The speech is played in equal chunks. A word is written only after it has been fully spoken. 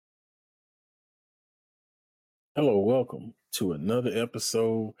Hello, welcome to another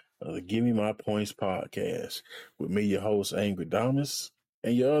episode of the Give Me My Points podcast with me, your host, Angry Damas,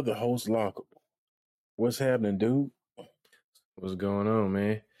 and your other host, Lockable. What's happening, dude? What's going on,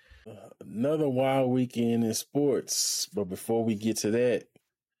 man? Another wild weekend in sports. But before we get to that,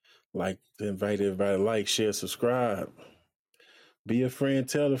 like to invite everybody to like, share, subscribe. Be a friend,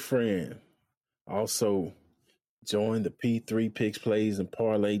 tell a friend. Also, join the P3 Picks Plays and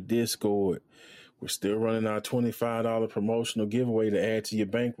Parlay Discord. We're still running our $25 promotional giveaway to add to your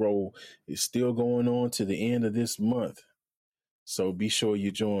bankroll. It's still going on to the end of this month. So be sure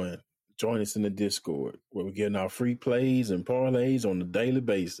you join. Join us in the Discord where we're getting our free plays and parlays on a daily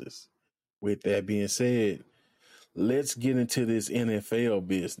basis. With that being said, let's get into this NFL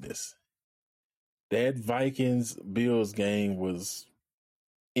business. That Vikings Bills game was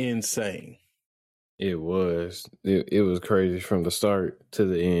insane. It was. It was crazy from the start to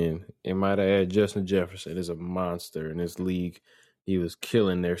the end. It might have added Justin Jefferson is a monster in this league. He was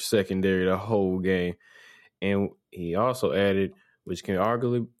killing their secondary the whole game. And he also added, which can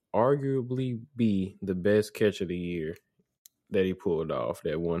arguably be the best catch of the year that he pulled off,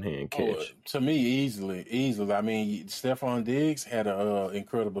 that one-hand catch. To me, easily. I mean, Stephon Diggs had an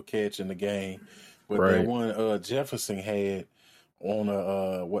incredible catch in the game, but that Right. one Jefferson had on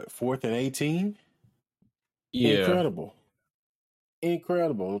a 4th and 18. Yeah.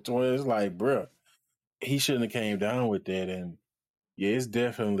 Incredible. So it's like, bruh, he shouldn't have came down with that. And yeah, it's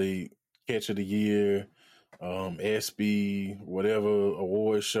definitely catch of the year, SB, whatever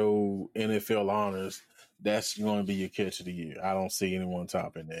award show, NFL honors. That's going to be your catch of the year. I don't see anyone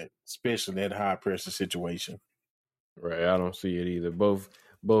topping that, especially in that high pressure situation. Right. I don't see it either. Both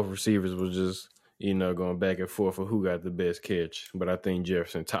receivers was just, going back and forth for who got the best catch. But I think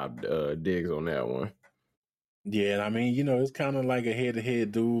Jefferson topped Diggs on that one. Yeah, and I mean, it's kind of like a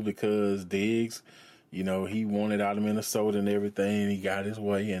head-to-head duel because Diggs, he wanted out of Minnesota and everything. He got his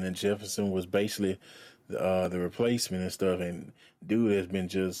way, and then Jefferson was basically the replacement and stuff. And dude has been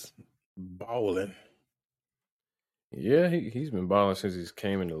just balling. Yeah, he's been balling since he's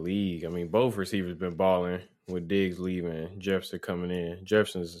came in the league. I mean, both receivers been balling with Diggs leaving, Jefferson coming in.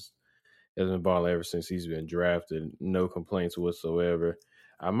 Jefferson has been balling ever since he's been drafted. No complaints whatsoever.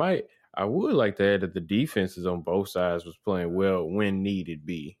 I would like to add that the defenses on both sides was playing well when needed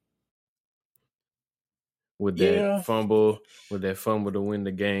be. With that fumble to win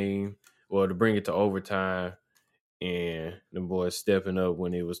the game or to bring it to overtime, and the boys stepping up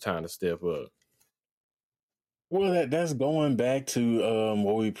when it was time to step up. Well, that's going back to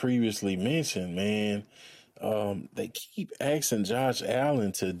what we previously mentioned, man. They keep asking Josh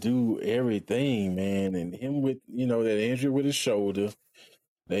Allen to do everything, man, and him with that injury with his shoulder.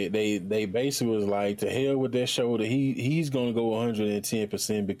 They basically was like, to hell with that shoulder. He's gonna go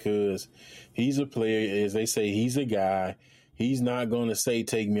 110% because he's a player. As they say, he's a guy. He's not gonna say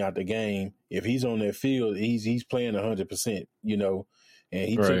take me out the game. If he's on that field, he's playing 100%. And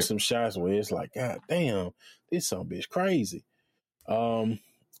he took some shots where it's like, God damn, this some bitch crazy. It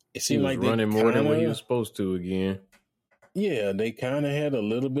seemed like running more than what he was supposed to again. Yeah, they kind of had a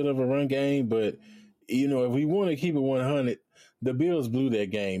little bit of a run game, but if we want to keep it 100, the Bills blew that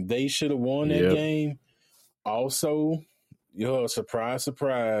game. They should have won that game. Also,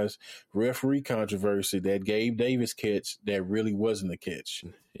 surprise, referee controversy, that Gabe Davis catch that really wasn't a catch.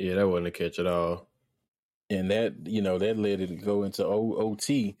 Yeah, that wasn't a catch at all. And that, that led it to go into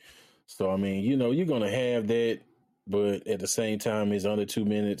OT. So, I mean, you're going to have that, but at the same time, it's under 2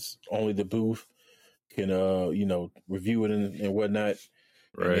 minutes. Only the booth can, review it and whatnot.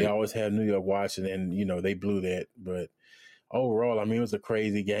 Right. And they always have New York watching, and, they blew that. But overall, I mean, it was a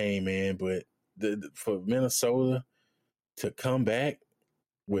crazy game, man. But for Minnesota to come back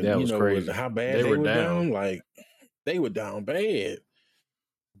when, crazy. How bad they were down, like, they were down bad.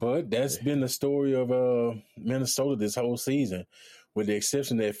 But that's been the story of Minnesota this whole season, with the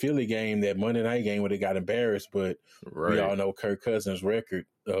exception of that Philly game, that Monday night game where they got embarrassed. But we all know Kirk Cousins' record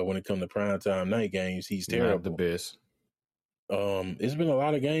when it comes to primetime night games. He's terrible. Not the best. It's been a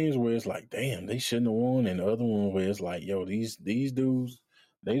lot of games where it's like, damn, they shouldn't have won, and the other one where it's like, yo, these dudes,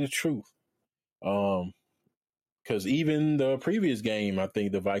 they the truth. Because even the previous game, I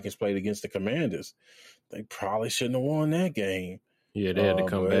think the Vikings played against the Commanders, they probably shouldn't have won that game. Yeah, they had to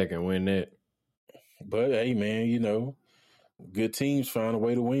come back and win that. But hey, man, good teams find a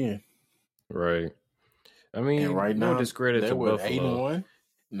way to win. Right. I mean, and right now, discredit to Buffalo. 8-1,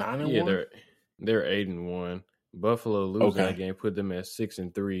 9-1. Yeah, they're 8-1. Buffalo losing that game put them at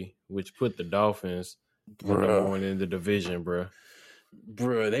 6-3, which put the Dolphins number one in the division, bro.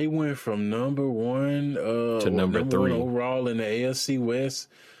 Bruh, they went from number one to number 3 overall in the AFC West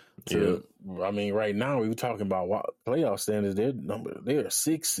to. I mean, right now we were talking about playoff standards. They're a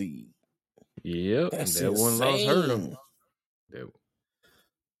 6 seed. Yep, That's that one loss hurt them. insane.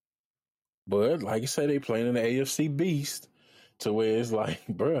 But like you say, they playing in the AFC Beast, to where it's like,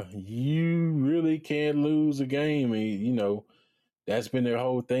 bruh, you really can't lose a game. And, that's been their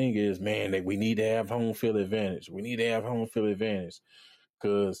whole thing is, man, that we need to have home field advantage. We need to have home field advantage.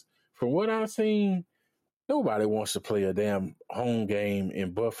 Because from what I've seen, nobody wants to play a damn home game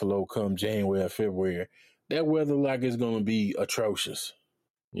in Buffalo come January or February. That weather like it's going to be atrocious.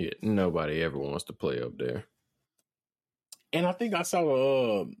 Yeah, nobody ever wants to play up there. And I think I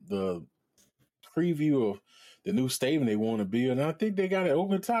saw the preview of the new stadium they want to build, and I think they got it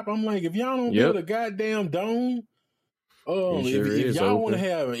open top. I'm like, if y'all don't build a goddamn dome, if y'all want to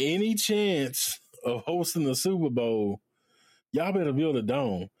have any chance of hosting the Super Bowl, y'all better build a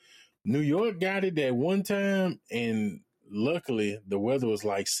dome. New York got it that one time, and luckily the weather was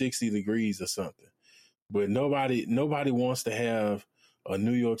like 60 degrees or something. But nobody wants to have a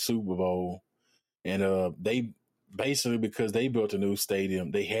New York Super Bowl, and they basically, because they built a new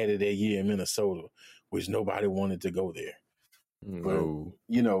stadium, they had it that year in Minnesota, which nobody wanted to go there. No.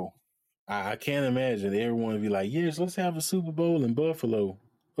 But, I can't imagine everyone would be like, yes, let's have a Super Bowl in Buffalo,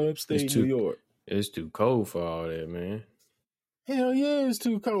 upstate New York. It's too cold for all that, man. Hell yeah, it's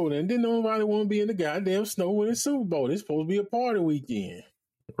too cold. And then nobody want to be in the goddamn snow when it's Super Bowl. It's supposed to be a party weekend.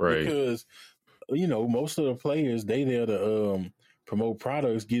 Right. Because, most of the players, they there to promote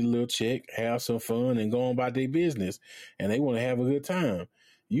products, get a little check, have some fun, and go on about their business. And they want to have a good time.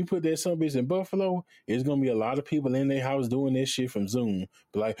 You put that sumbitch in Buffalo, it's going to be a lot of people in their house doing this shit from Zoom.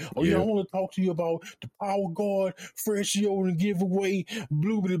 But like, I want to talk to you about the Power Guard, Fresh Yoda giveaway,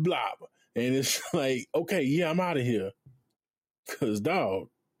 bloobity blob. And it's like, okay, yeah, I'm out of here. Because, dog,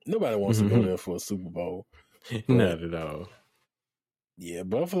 nobody wants to go there for a Super Bowl. Not at all. Yeah,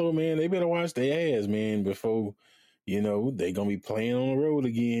 Buffalo, man, they better watch their ass, man, before, they going to be playing on the road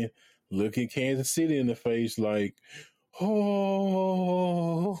again, looking Kansas City in the face like,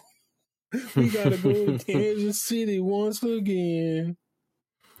 oh, we got to go to Kansas City once again.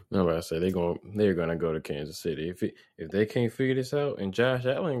 No, I say they're gonna go to Kansas City if they can't figure this out. And Josh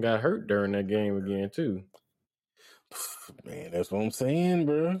Allen got hurt during that game again too. Man, that's what I'm saying,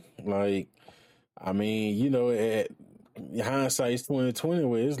 bro. Like, I mean, at hindsight's 2020,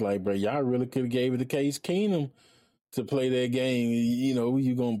 where it's like, bro, y'all really could have gave it to Case Keenum to play that game.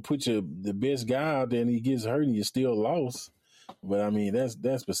 You're gonna put the best guy out there, and he gets hurt, and you still lost. But I mean, that's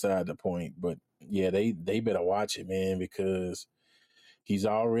beside the point. But yeah, they better watch it, man, because he's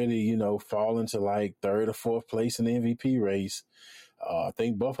already fallen to like third or fourth place in the MVP race. I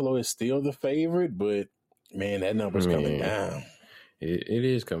think Buffalo is still the favorite, but man, that number's coming down. It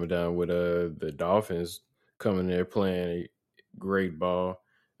is coming down with the Dolphins coming there playing great ball.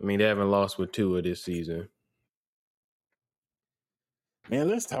 I mean, they haven't lost with Tua this season. Man,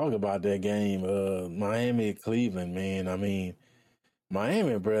 let's talk about that game. Miami, Cleveland, man. I mean,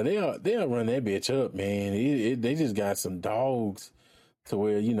 Miami, bro, they'll run that bitch up, man. They just got some dogs to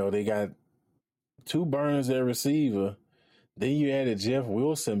where they got two Burns at receiver. Then you added Jeff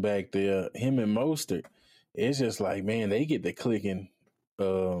Wilson back there, him and Mostert. It's just like, man, they get the clicking,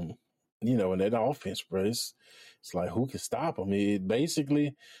 in that offense, bro. It's like, who can stop them?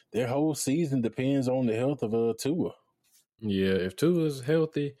 Basically, their whole season depends on the health of Tua. Yeah, if Tua's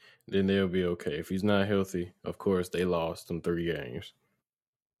healthy, then they'll be okay. If he's not healthy, of course, they lost them 3 games.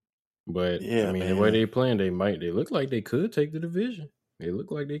 But, yeah, I mean, man, the way they playing, they look like they could take the division. They look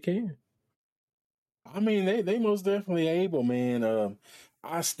like they can. I mean, they most definitely able, man.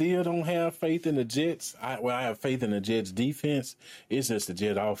 I still don't have faith in the Jets. I have faith in the Jets defense. It's just the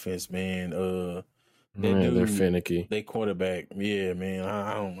Jet offense, man. They're finicky. They quarterback, yeah, man.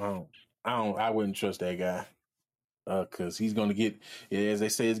 I wouldn't trust that guy. Because he's going to get, as they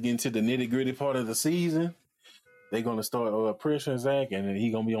say, it's getting to the nitty-gritty part of the season. They're going to start pressuring Zach, and then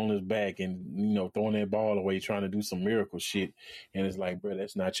he's going to be on his back and, throwing that ball away, trying to do some miracle shit. And it's like, bro,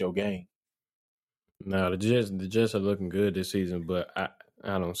 that's not your game. No, the Jets are looking good this season, but I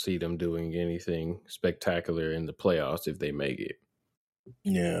don't see them doing anything spectacular in the playoffs if they make it.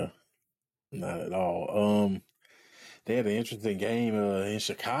 Yeah, not at all. They had an interesting game in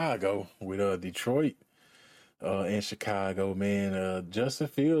Chicago with Detroit. In Chicago, man, Justin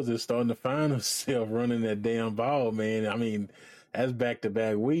Fields is starting to find himself running that damn ball, man. I mean, that's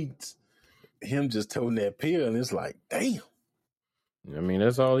back-to-back weeks. Him just toting that pill, and it's like, damn. I mean,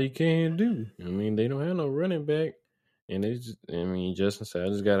 that's all he can do. I mean, they don't have no running back, and Justin said, I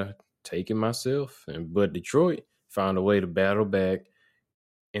just gotta take it myself. But Detroit found a way to battle back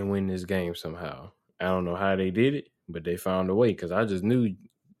and win this game somehow. I don't know how they did it, but they found a way, because I just knew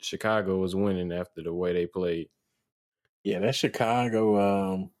Chicago was winning after the way they played. Yeah, that's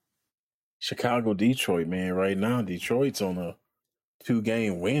Chicago, Detroit, man. Right now, Detroit's on a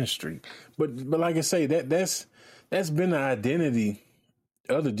 2-game win streak. But like I say, that's been the identity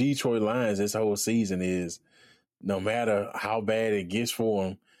of the Detroit Lions this whole season is no matter how bad it gets for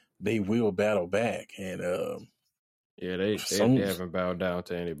them, they will battle back. And Yeah, they haven't bowed down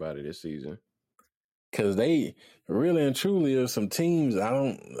to anybody this season. Because they really and truly are some teams.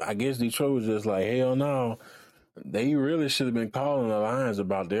 I guess Detroit was just like, hell no. They really should have been calling the Lions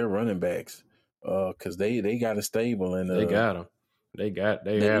about their running backs. Because they got a stable and they got them. They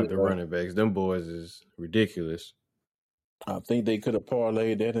have the running backs. Them boys is ridiculous. I think they could have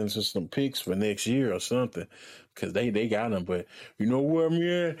parlayed that into some picks for next year or something, because they got them. But you know what,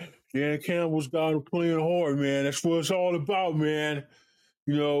 man? Dan Campbell's got them playing hard, man. That's what it's all about, man.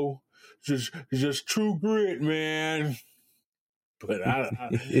 You know, just true grit, man. But I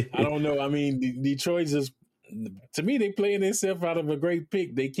don't know. I mean, Detroit's just, to me, they playing themselves out of a great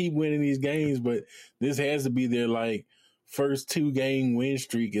pick. They keep winning these games, but this has to be their like first 2-game win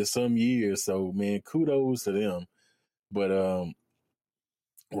streak in some years. So, man, kudos to them. But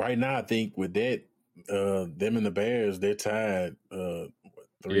right now, I think with that, them and the Bears, they're tied 3-6.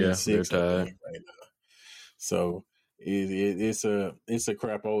 They're tied I think, right now. So it's a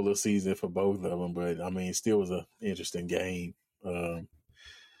crapola season for both of them. But I mean, it still was an interesting game.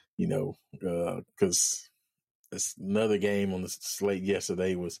 Because it's another game on the slate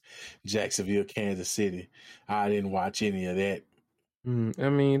yesterday was Jacksonville, Kansas City. I didn't watch any of that. I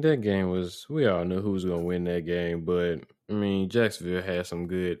mean, that game was, we all knew who was going to win that game, but I mean, Jacksonville had some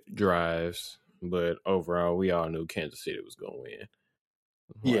good drives, but overall, we all knew Kansas City was going to win.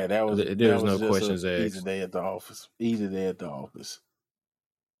 Yeah, there was no questions asked. Easy day at the office.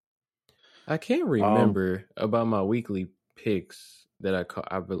 I can't remember about my weekly picks that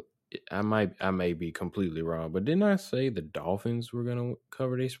I may be completely wrong, but didn't I say the Dolphins were going to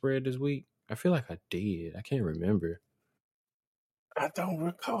cover their spread this week? I feel like I did. I can't remember. I don't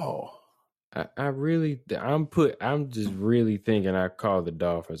recall. I'm just really thinking I called the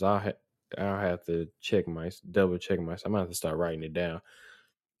Dolphins. I'll have to double check myself. I'm going to have to start writing it down.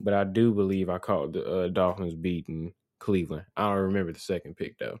 But I do believe I called the Dolphins beating Cleveland. I don't remember the second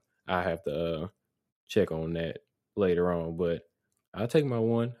pick though. I have to check on that later on. But I'll take my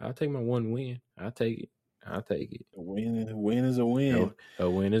one win. I'll take it. A win is a win. A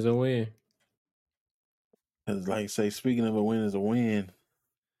win is a win. Because like I say, speaking of a win is a win,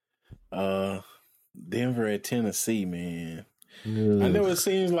 Denver at Tennessee, man. Ugh. I know it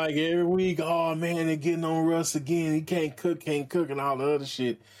seems like every week, oh man, they're getting on Russ again. He can't cook, and all the other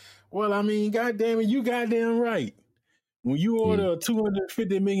shit. Well, I mean, goddamn it, you goddamn right. When you order a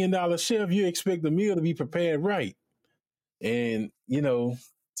 $250 million chef, you expect the meal to be prepared right. And, 10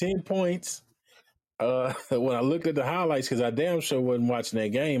 points. When I looked at the highlights, because I damn sure wasn't watching that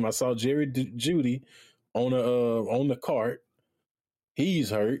game, I saw Jerry Jeudy on the cart. He's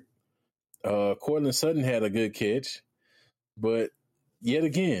hurt. Cortland Sutton had a good catch. But yet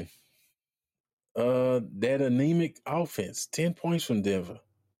again, that anemic offense, 10 points from Denver.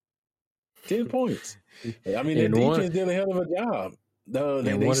 10 points. I mean, their defense did a hell of a job.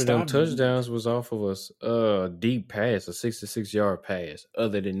 And one of them touchdowns was off of a deep pass, a 66-yard pass.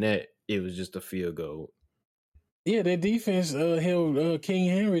 Other than that, it was just a field goal. Yeah, their defense held King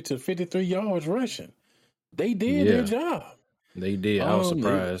Henry to 53 yards rushing. They did their job. They did. I was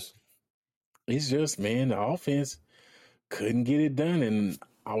surprised. It's just, man, the offense couldn't get it done. And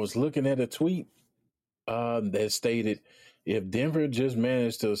I was looking at a tweet that stated, if Denver just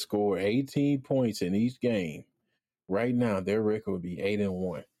managed to score 18 points in each game, right now their record would be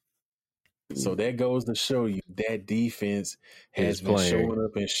 8-1. So that goes to show you that defense has been showing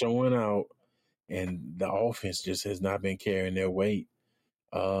up and showing out, and the offense just has not been carrying their weight.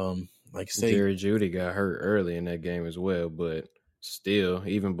 Like I say, Jerry Jeudy got hurt early in that game as well, but still,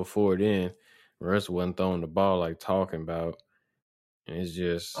 even before then, Russ wasn't throwing the ball like talking about. And it's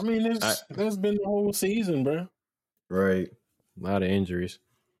just, I mean, that's been the whole season, bro. Right. A lot of injuries.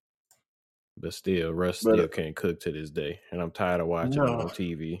 But still, Russ still can't cook to this day. And I'm tired of watching him on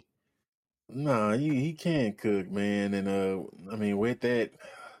TV. No, he can't cook, man. And I mean, with that,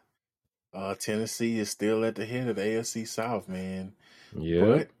 Tennessee is still at the head of the AFC South, man. Yeah.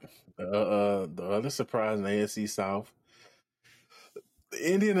 But the other surprise in the AFC South,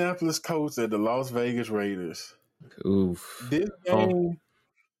 the Indianapolis Colts at the Las Vegas Raiders. Oof. This game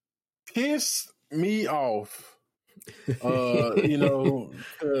pissed me off.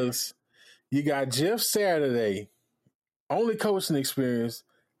 Because you got Jeff Saturday, only coaching experience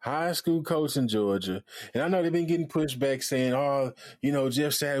high school coach in Georgia. And I know they've been getting pushback saying, oh,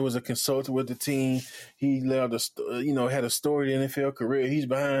 Jeff Saturday was a consultant with the team. He had a storied NFL career. He's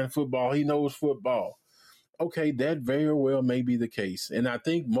behind football. He knows football. Okay, that very well may be the case. And I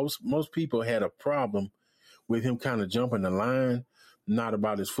think most people had a problem with him kind of jumping the line, not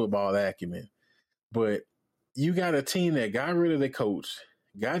about his football acumen. But you got a team that got rid of the coach,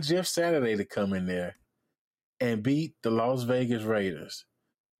 got Jeff Saturday to come in there and beat the Las Vegas Raiders,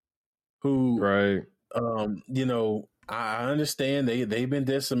 who, Right. I understand they've been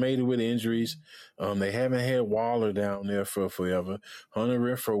decimated with injuries. They haven't had Waller down there for forever. Hunter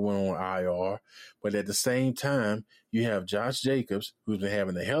Renfrow went on IR, but at the same time, you have Josh Jacobs, who's been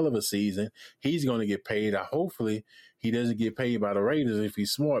having a hell of a season. He's going to get paid. Hopefully, he doesn't get paid by the Raiders if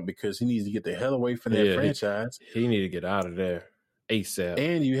he's smart, because he needs to get the hell away from that franchise. He need to get out of there ASAP.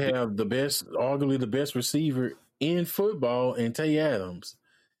 And you have arguably the best receiver in football, in Tay Adams.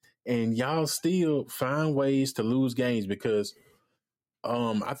 And y'all still find ways to lose games because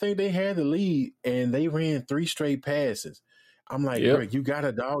I think they had the lead and they ran 3 straight passes. I'm like, bro, you got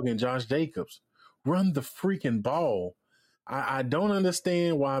a dog in Josh Jacobs. Run the freaking ball. I don't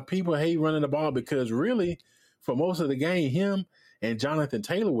understand why people hate running the ball, because really, for most of the game, him and Jonathan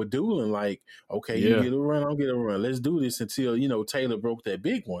Taylor were dueling like, okay, you get a run, I'll get a run. Let's do this until, Taylor broke that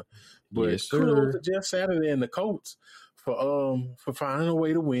big one. But kudos to Jeff Saturday and the Colts for finding a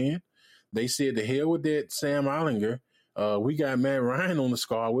way to win. They said the hell with that Sam Ollinger. We got Matt Ryan on the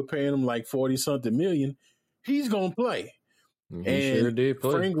squad. We're paying him like 40-something million. He's gonna play. He sure did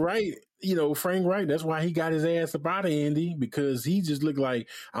play. Frank Wright, that's why he got his ass up out of Indy, because he just looked like,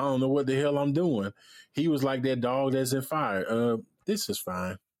 I don't know what the hell I'm doing. He was like that dog that's in fire. This is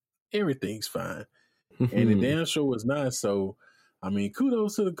fine. Everything's fine. And the damn sure was not. So, I mean,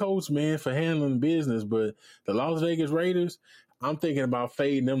 kudos to the Colts, man, for handling business. But the Las Vegas Raiders, I'm thinking about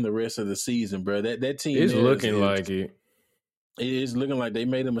fading them the rest of the season, bro. That team is looking like it. It is looking like they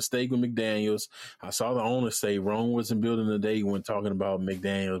made a mistake with McDaniels. I saw the owner say Rome wasn't building today when talking about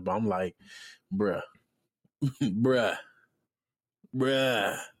McDaniels, but I'm like, bruh.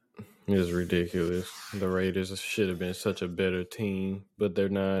 It's ridiculous. The Raiders should have been such a better team, but they're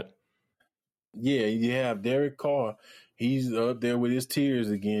not. Yeah, you have Derek Carr. He's up there with his tears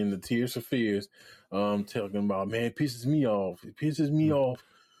again, the tears for fears. Talking about, man, it pisses me off. It pisses me off.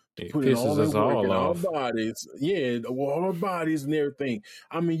 It pisses us all off. Our bodies. Yeah, all our bodies and everything.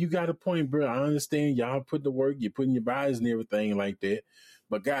 I mean, you got a point, bro. I understand y'all put the work, you're putting your bodies and everything like that.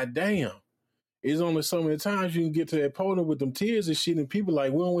 But goddamn, it's only so many times you can get to that podium with them tears and shit, and people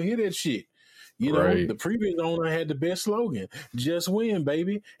like, we don't want to hear that shit. The previous owner had the best slogan, just win,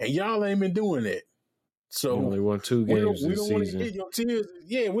 baby. And y'all ain't been doing that. So we only won 2 games we this don't season. Want to hear your tears.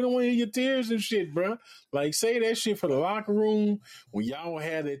 Yeah, we don't want to hear your tears and shit, bro. Like, say that shit for the locker room when y'all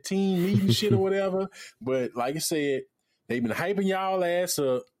had that team meeting shit or whatever. But like I said, they've been hyping y'all ass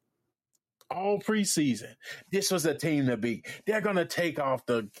up all preseason. This was a team to beat. They're going to take off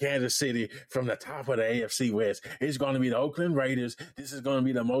the Kansas City from the top of the AFC West. It's going to be the Oakland Raiders. This is going to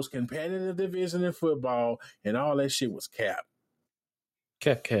be the most competitive division in football. And all that shit was cap.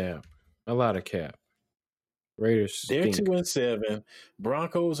 Cap. A lot of cap. Raiders stink. They're 2-7.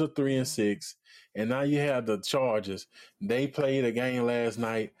 Broncos are 3-6. And now you have the Chargers. They played a game last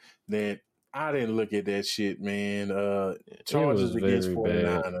night that I didn't look at that shit, man. Chargers against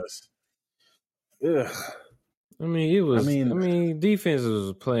 49ers. Ugh. I mean, defense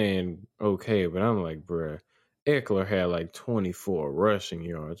was playing okay, but I'm like, bruh, Eckler had like 24 rushing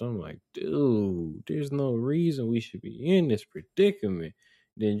yards. I'm like, dude, there's no reason we should be in this predicament.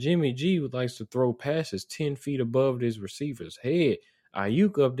 Then Jimmy G likes to throw passes 10 feet above his receiver's head.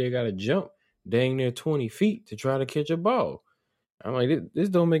 Ayuk up there got to jump dang near 20 feet to try to catch a ball. I'm like, this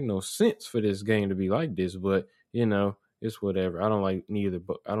don't make no sense for this game to be like this, but it's whatever. I don't like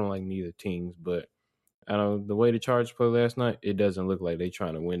neither teams, but the way the Chargers played last night, it doesn't look like they're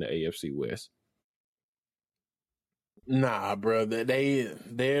trying to win the AFC West. Nah, bro,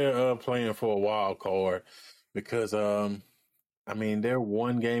 they're playing for a wild card because they're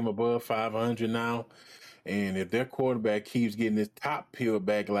one game above 500 now, and if their quarterback keeps getting his top peeled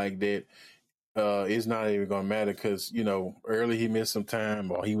back like that, it's not even going to matter because, early he missed some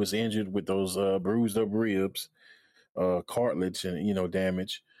time or he was injured with those bruised up ribs, cartilage and,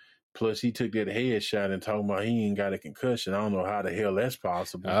 damage. Plus, he took that headshot and talking about he ain't got a concussion. I don't know how the hell that's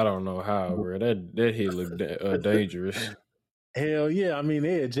possible. I don't know how, bro. That hit looked dangerous. Hell yeah. I mean,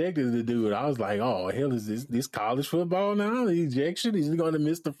 they ejected the dude. I was like, oh, hell, is this college football now? The ejection? He's going to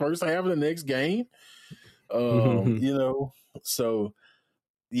miss the first half of the next game? So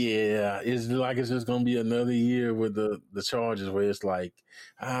Yeah, it's like it's just gonna be another year with the Chargers where it's like,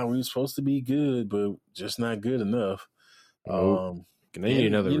 we were supposed to be good, but just not good enough. Nope. They need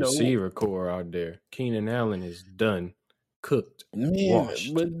And another receiver core out there. Keenan Allen is done, cooked, man,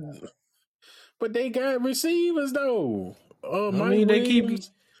 washed. but they got receivers though. I Mike mean,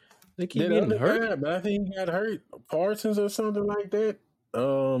 Williams, they keep that getting other hurt. guy, but I think he got hurt, Parsons or something like that.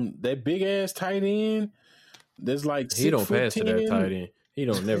 That big ass tight end that's like He six don't foot pass to that tight ten. end. He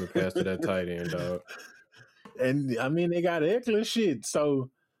don't never pass to that tight end, dog. And I mean they got Eckler shit, so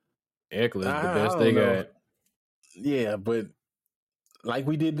Eckler is the I best don't they know. got. Yeah, but like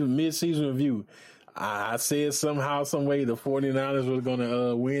we did the midseason review, I said somehow, some way the 49ers was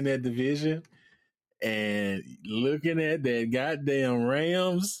gonna win that division. And looking at that goddamn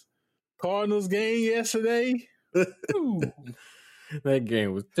Rams Cardinals game yesterday, That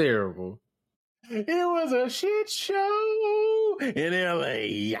game was terrible. it was a shit show in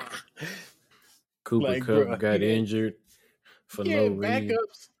LA. Cooper Like, Kupp bro, got injured for yeah, no reason.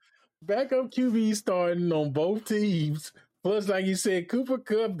 backup QB starting on both teams. Plus, like you said, Cooper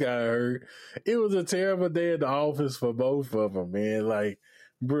Kupp got hurt. It was a terrible day at the office for both of them, man. Like,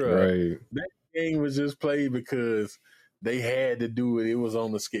 bruh, Right. that game was just played because they had to do it. It was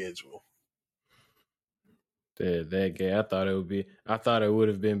on the schedule. That game, I thought it would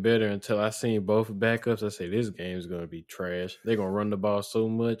have been better until I seen both backups. I said, this game is going to be trash. They're going to run the ball so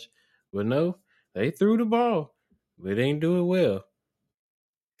much. But no, they threw the ball, but they didn't do it well.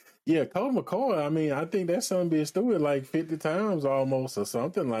 Yeah, Cole McCoy, I mean, I think that son bitch threw it like 50 times almost or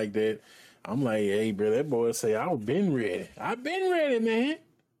something like that. I'm like, hey, bro, that boy say, I've been ready. I've been ready, man.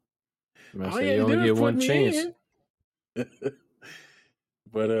 I All said, you had you to only do is get put one me chance. in.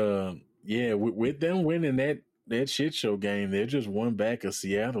 But yeah, with them winning that shit show game, they're just one back of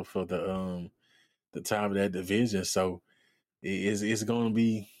Seattle for the top of that division. So it's gonna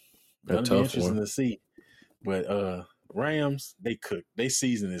be A tough interesting one. to see. But Rams, they cooked. They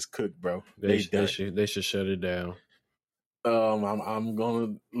season is cooked, bro. They done. They should shut it down. I'm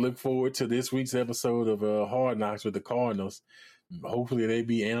gonna look forward to this week's episode of Hard Knocks with the Cardinals. Hopefully they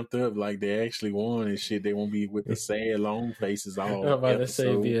be amped up like they actually won and shit. They won't be with the sad long faces I'm all about to say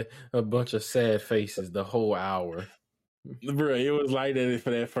episode. be a bunch of sad faces the whole hour. Bro, it was like that for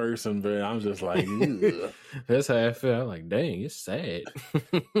that first one, bro. I'm just like, that's how I feel. I'm like, dang, it's sad.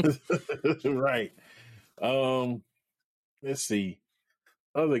 right. Let's see.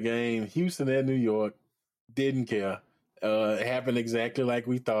 Other game, Houston at New York. Didn't care. It happened exactly like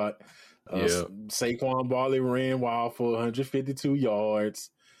we thought. Yeah. Saquon Barkley ran wild for 152 yards.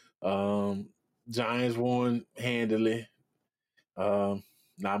 Giants won handily. Not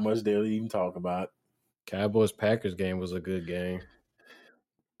much there to even talk about. Cowboys Packers game was a good game.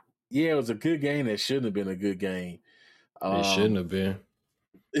 Yeah, it was a good game that shouldn't have been a good game. It shouldn't have been.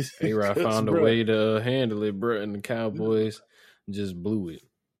 A-Rod found a bro, way to handle it, bro, and the Cowboys just blew it.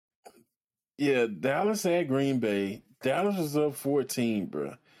 Yeah, Dallas at Green Bay. Dallas was up 14,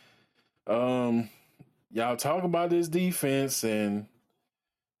 bro. Y'all talk about this defense and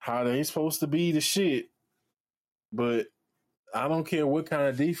how they supposed to be the shit, but I don't care what kind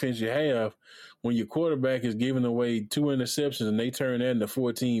of defense you have when your quarterback is giving away 2 interceptions and they turn that into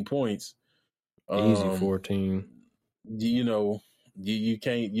 14 points. Easy 14. You know, you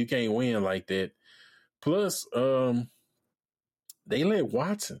can't win like that. Plus, they let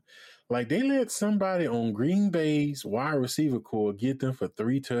Watson, like they let somebody on Green Bay's wide receiver core get them for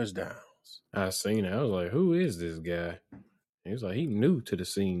 3 touchdowns. I seen it. I was like, who is this guy? He was like, he new to the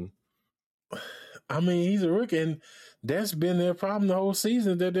scene. I mean, he's a rookie, and that's been their problem the whole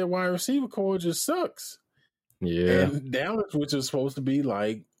season, that their wide receiver core just sucks. Yeah. And Dallas, which is supposed to be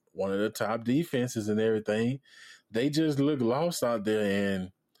like one of the top defenses and everything, they just look lost out there. And,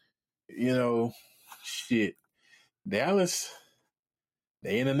 you know, shit, Dallas,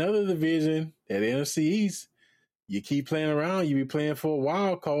 they in another division, that NFC East. You keep playing around, you be playing for a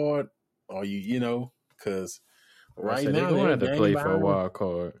wild card, or because I right said they're now going to they're a have to game play for a behind. wild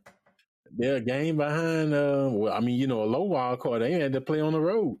card. They're a game behind. A low wild card. They had to play on the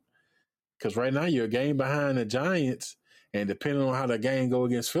road because right now you're a game behind the Giants, and depending on how the game go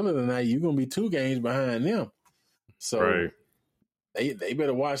against Philly tonight, you're gonna be 2 games behind them. So Right. they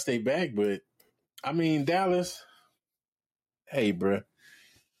better watch their back. But I mean, Dallas, hey, bro,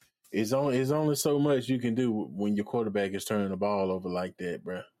 it's only so much you can do when your quarterback is turning the ball over like that,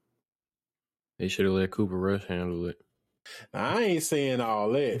 bro. They should have let Cooper Rush handle it. Now, I ain't saying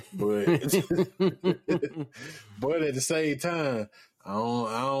all that, but at the same time,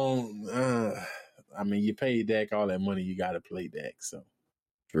 I mean, you paid Dak all that money, you got to play Dak. So,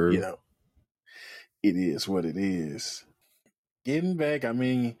 True. it is what it is. getting back. I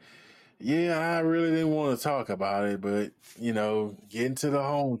mean, yeah, I really didn't want to talk about it, but getting to the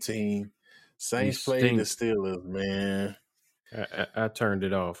home team, We Saints played the stink. Steelers, man, I turned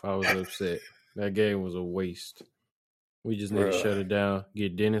it off. I was upset. That game was a waste. We just need to bruh. shut it down.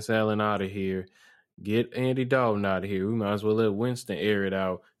 Get Dennis Allen out of here. Get Andy Dalton out of here. We might as well let Winston air it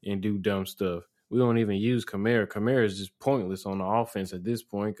out and do dumb stuff. We don't even use Kamara. Kamara is just pointless on the offense at this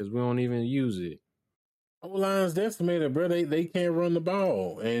point because we don't even use it. O-line's decimated, bro. They can't run the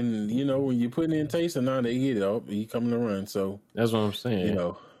ball, and when you put in Taysom now, they get it up. He coming to run, so That's what I'm you saying.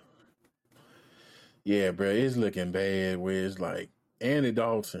 know, yeah, bro. It's looking bad. Where it's like Andy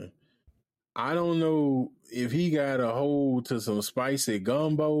Dalton. I don't know if he got a hold to some spicy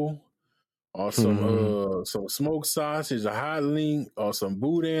gumbo or some smoked sausage, a hot link, or some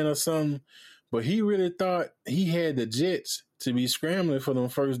boudin or something. But he really thought he had the Jets to be scrambling for them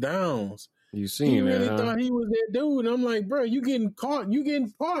first downs. You He seen that, really huh? thought he was that dude. And I'm like, bro, you getting caught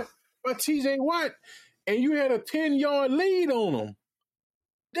by TJ Watt, and you had a 10-yard lead on him.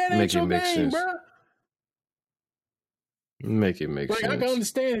 That ain't Make it your make game, bro. sense. Make it make Like, I can sense.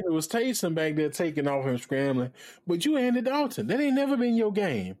 understand if it was Taysom back there taking off and scrambling, but you Andy Dalton. That ain't never been your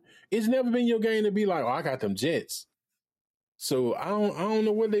game. It's never been your game to be like, oh, I got them Jets. So I don't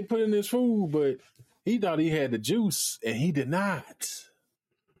know what they put in this food, but he thought he had the juice, and he did not.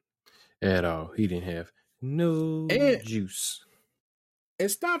 At all. He didn't have no And juice.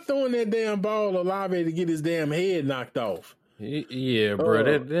 stop throwing that damn ball to Olave to get his damn head knocked off. Yeah, bro, Uh,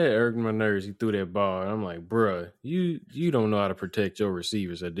 that irked my nerves. He threw that ball. I'm like, bro, you don't know how to protect your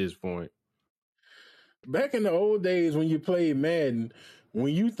receivers at this point. Back in the old days when you played Madden,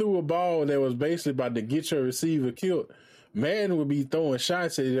 when you threw a ball that was basically about to get your receiver killed, Madden would be throwing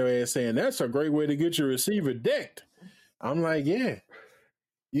shots at your ass saying, that's a great way to get your receiver decked. I'm like, yeah,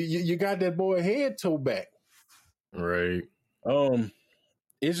 you got that boy head toe back. Right. Um,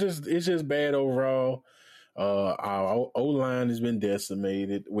 it's just bad overall. Our O line has been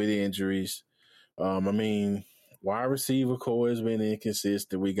decimated with injuries. I mean, wide receiver core has been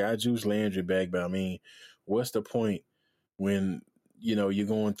inconsistent. We got Juice Landry back, but I mean, what's the point when you're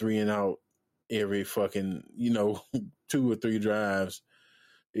going 3 and out every fucking 2 or 3 drives?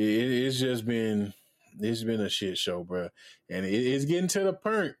 It's just been a shit show, bro, and it's getting to the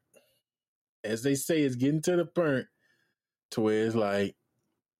point, as they say, it's getting to the point to where it's like,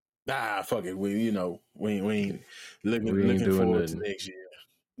 fuck it, we ain't We ain't looking doing forward to nothing. next year.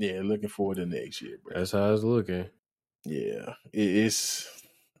 Yeah, looking forward to next year, bro. That's how it's looking. Yeah, it's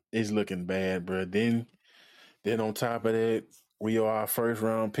looking bad, bro. Then on top of that, we are our first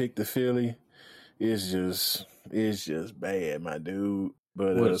round pick to Philly. It's just bad, my dude.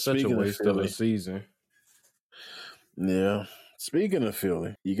 But What such a speaking of waste of a Philly, season. yeah. Speaking of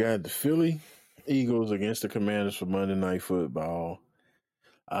Philly, you got the Philly Eagles against the Commanders for Monday Night Football.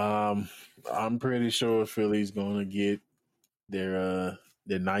 I'm pretty sure Philly's gonna get their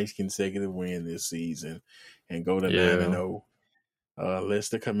ninth consecutive win this season and go to 9 and Yeah. 0. Unless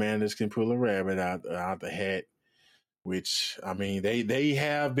the Commanders can pull a rabbit out the hat, which I mean they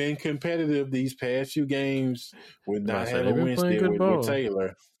have been competitive these past few games with I not say they've having been playing Winstead good with ball.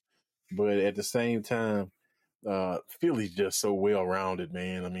 Taylor, but at the same time, Philly's just so well rounded,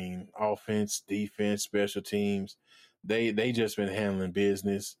 man. I mean, offense, defense, special teams, they just been handling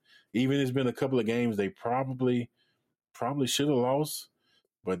business. Even it's been a couple of games they probably should have lost,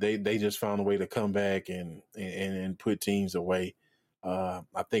 but they just found a way to come back and put teams away. I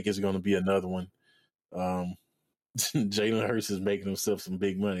think it's going to be another one. Um, Jalen Hurts is making himself some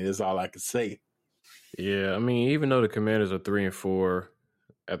big money. That's all I can say. Yeah, I mean, even though the Commanders are 3-4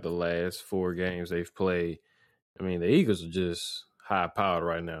 at the last 4 games they've played, I mean, the Eagles are just high powered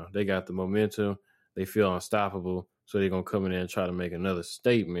right now. They got the momentum. They feel unstoppable. So they're going to come in there and try to make another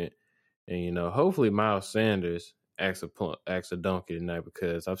statement. And, hopefully Miles Sanders acts a donkey tonight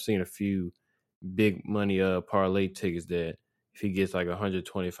because I've seen a few big money parlay tickets that if he gets like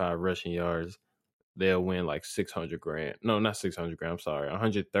 125 rushing yards, they'll win like 600 grand. No, not 600 grand. I'm sorry.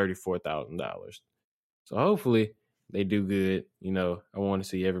 $134,000. So hopefully they do good. I want to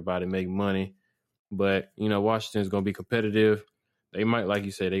see everybody make money. But, Washington's going to be competitive. They might, like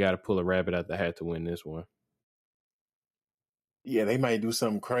you said, they got to pull a rabbit out the hat to win this one. Yeah, they might do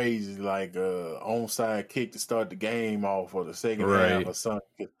something crazy like onside kick to start the game off for the second half Right. or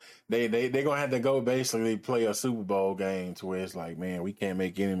something. They're gonna have to go basically play a Super Bowl game to where it's like, man, we can't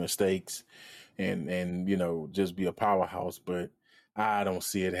make any mistakes and just be a powerhouse. But I don't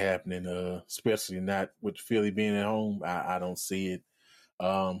see it happening, especially not with Philly being at home. I don't see it.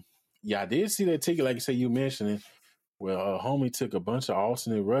 Yeah, I did see that ticket, like you say, you mentioned it. Well, homie took a bunch of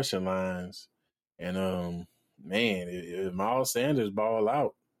alternate Russian lines and man, if Miles Sanders ball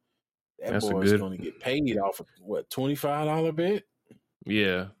out, that That's a boy is good. going to get paid off of what, $25 bet?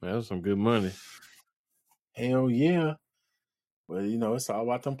 Yeah, that was some good money. Hell yeah! But it's all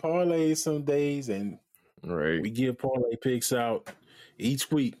about them parlays some days, and Right. we give parlay picks out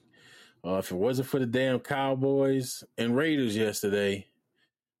each week. If it wasn't for the damn Cowboys and Raiders yesterday,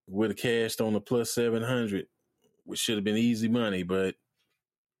 we would have cashed on the plus 700, which should have been easy money, but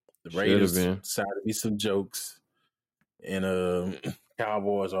the Should have Raiders been. decided to be some jokes, and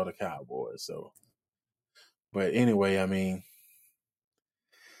Cowboys are the Cowboys. So, but anyway, I mean,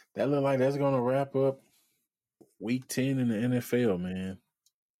 that look like that's gonna wrap up Week 10 in the NFL, man.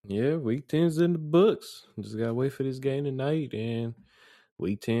 Yeah, week 10's in the books. Just gotta wait for this game tonight, and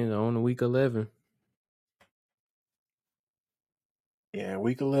week 10 on to week 11. Yeah,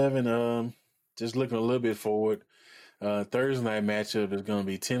 Week 11. Just looking a little bit forward. Thursday night matchup is gonna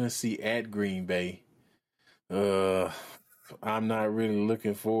be Tennessee at Green Bay. I'm not really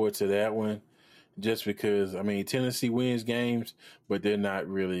looking forward to that one, just because I mean Tennessee wins games, but they're not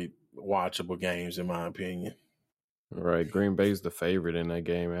really watchable games in my opinion. Right, Green Bay's the favorite in that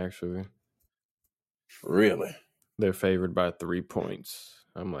game. Actually, Really, they're favored by 3 points.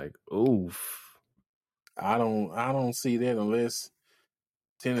 I'm like, oof. I don't see that unless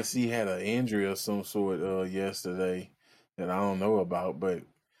Tennessee had an injury of some sort yesterday that I don't know about, but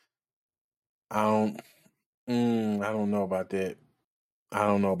I don't I don't know about that. I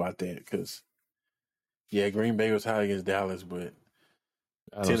don't know about that because yeah, Green Bay was high against Dallas, but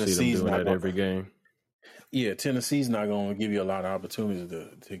I don't see them Tennessee's doing not that going. every game. Yeah, Tennessee's not going to give you a lot of opportunities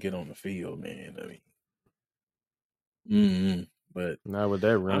to get on the field, man. I mean, but Not with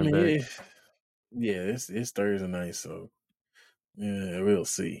that I running mean, back. yeah, it's Thursday night, so yeah, we'll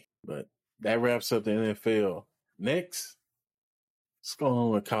see. But that wraps up the NFL. Next, let's go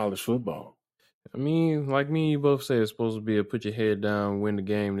on with college football. I mean, like me and you both say, it's supposed to be a put your head down, win the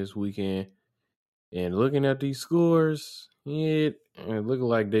game this weekend. And looking at these scores, it looked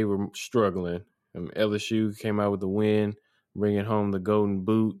like they were struggling. LSU came out with a win, bringing home the Golden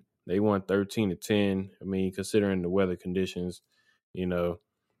Boot. They won 13-10. I mean, considering the weather conditions, you know,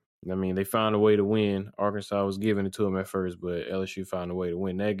 I mean, they found a way to win. Arkansas was giving it to them at first, but LSU found a way to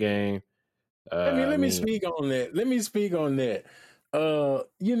win that game. Let I me mean, speak on that. Let me speak on that. A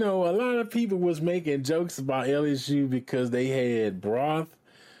lot of people was making jokes about LSU because they had broth,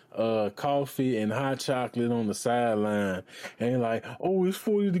 coffee, and hot chocolate on the sideline, and like, oh, it's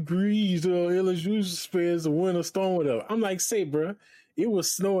 40 degrees. LSU spares a winter storm, whatever. I'm like, say, bro, it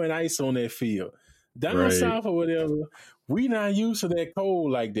was snow and ice on that field down right. south or whatever. We not used to that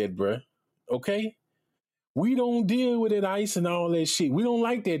cold like that, bro. Okay. We don't deal with that ice and all that shit. We don't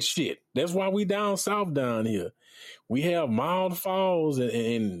like that shit. That's why we down south down here. We have mild falls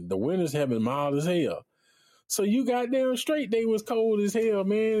and the winters have been mild as hell. So you goddamn straight they was cold as hell,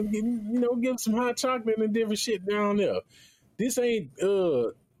 man. Give some hot chocolate and different shit down there. This ain't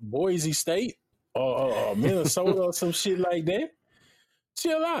Boise State or Minnesota or some shit like that.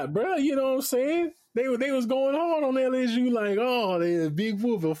 Chill out, bro. You know what I'm saying? They was going hard on LSU like, oh, they a big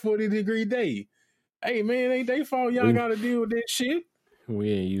whoop a 40-degree day. Hey man, ain't they fault y'all we got to deal with that shit? we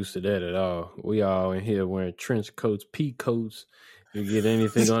ain't used to that at all. We all in here wearing trench coats, pea coats. You get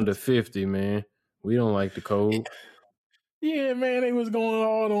anything under 50, man. We don't like the cold. Yeah, man, they was going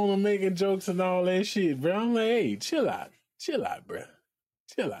hard on them, making jokes and all that shit, bro. I'm like, hey, chill out, bro,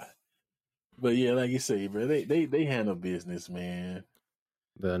 chill out. But yeah, like you say, bro, they handle business, man.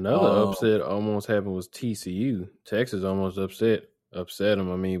 But another Um, upset almost happened was TCU. Texas almost upset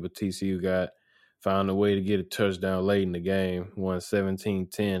them. I mean, but TCU found a way to get a touchdown late in the game, won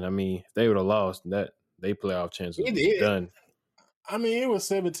 17-10. I mean, if they would have lost, that they playoff chances it, was it, done. I mean, it was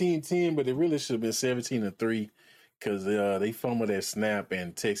 17-10, but it really should have been 17-3 because they fumbled that snap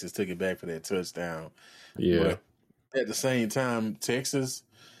and Texas took it back for that touchdown. Yeah. But at the same time, Texas,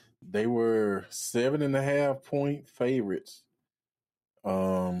 they were 7.5-point favorites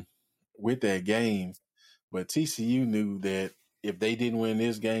with that game. But TCU knew that if they didn't win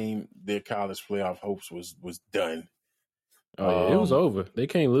this game, their college playoff hopes was done. Oh yeah, it was Um, over. They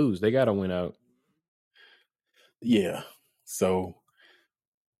can't lose. They got to win out. yeah. So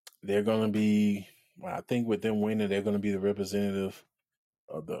they're going to be, well, I think with them winning, they're going to be the representative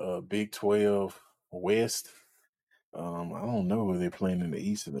of the Big 12 West. I don't know who they're playing in the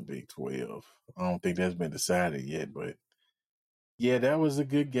East of the Big 12. I don't think that's been decided yet, but yeah, that was a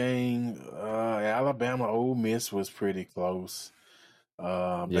good game. Alabama Ole Miss was pretty close. Yeah,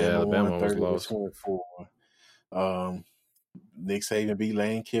 Bama won Alabama almost 30 to lost. 24. Um, Nick Saban beat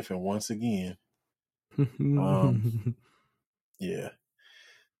Lane Kiffin once again. Um, yeah.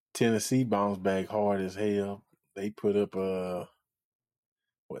 Tennessee bounced back hard as hell. They put up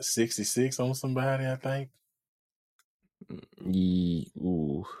 66 on somebody, I think.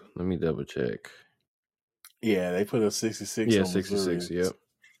 Ooh, let me double check. Yeah, they put up 66 Yeah, on 66. Missouri, Yep.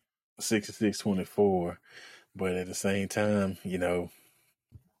 66-24. But at the same time,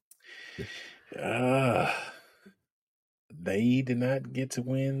 uh, they did not get to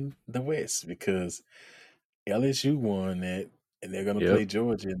win the West because LSU won that, and they're gonna play Yep.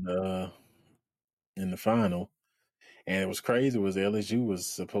 Georgia in the final. And it was crazy was LSU was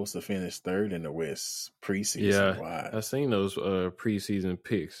supposed to finish third in the West preseason Yeah, I wise. seen those preseason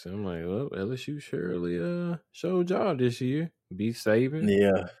picks. I'm like, well, LSU surely showed y'all this year. Be saving.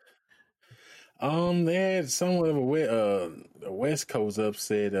 Yeah. They had somewhat of a West Coast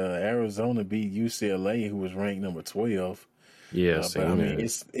upset. Arizona beat UCLA, who was ranked number 12. Yeah, But I seen mean, that.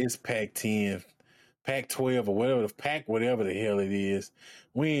 it's Pac-10, Pac-12, or whatever the Pac, whatever the hell it is.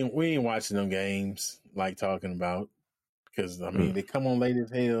 We ain't watching them games like talking about because I mean Mm. they come on late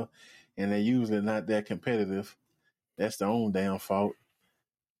as hell, and they're usually not that competitive. That's their own damn fault.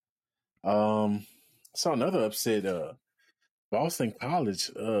 Um, Saw another upset. Boston College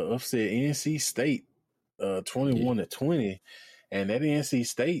upset NC State 21-20, and that NC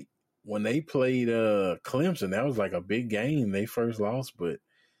State when they played Clemson, that was like a big game. They first lost, but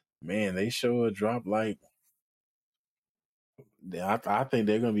man, they sure dropped like. I think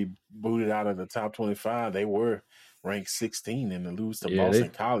they're going to be booted out of the top 25. They were ranked 16 and to lose to Yeah,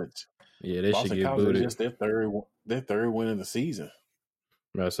 Boston College. they should Boston get College is booted. just their third win of the season.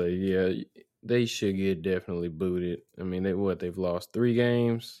 I say, yeah, they should get definitely booted. I mean, they've lost 3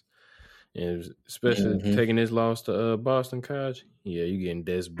 games, and especially Hmm. taking this loss to Boston College. Yeah, you getting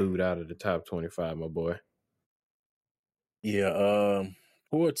Des booed out of the top 25, my boy. Yeah,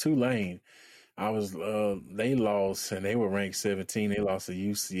 poor Tulane. They lost and they were ranked 17. They lost to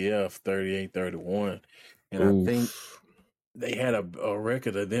UCF 38-31. And I think Oof. they had a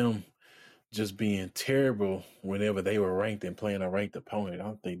record of them just being terrible whenever they were ranked and playing a ranked opponent. I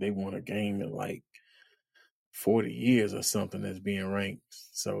don't think they won a game in like 40 years or something that's being ranked.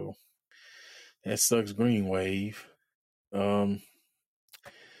 So that sucks green wave. Um,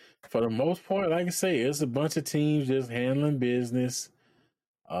 for the most part, like I say, it's a bunch of teams just handling business.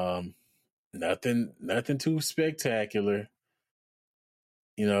 Um, nothing too spectacular.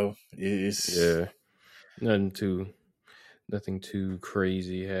 It's Yeah, nothing too nothing too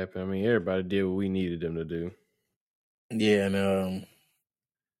crazy happened. I mean, everybody did what we needed them to do. yeah, and a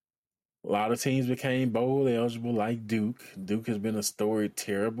lot of teams became bowl eligible, like Duke. Duke has been a storied,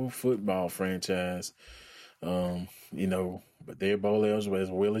 terrible football franchise. But they're bowl eligible as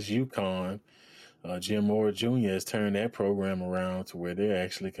well as UConn. Jim Moore Jr. has turned that program around to where they're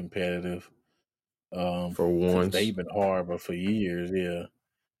actually competitive. For Because once. they've been horrible for years, yeah.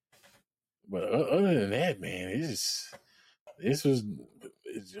 But other than that, man, this was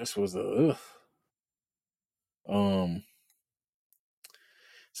it just was a ugh. Um,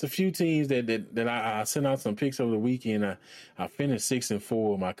 It's a few teams that I sent out some picks over the weekend. I finished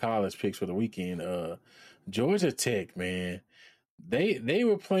 6-4 my college picks for the weekend. Georgia Tech, man, they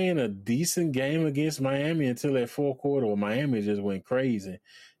were playing a decent game against Miami until that fourth quarter where Miami just went crazy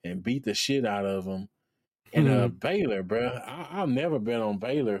and beat the shit out of them. And I Baylor, bro, I'll never bet on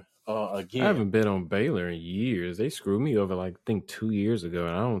Baylor again. haven't bet on Baylor in years. They screwed me over like I think 2 years ago,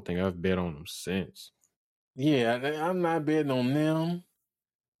 and I don't think I've bet on them since. Yeah, I'm not betting on them.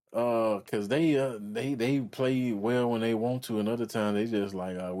 Cause they play well when they want to, and other times they just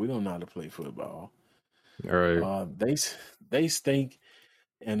like we don't know how to play football. All right. They stink,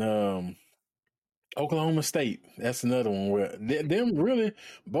 and Oklahoma State. That's another one where them really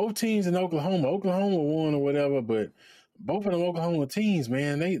both teams in Oklahoma won or whatever, but both of them Oklahoma teams,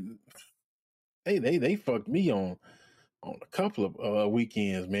 man, they fucked me on a couple of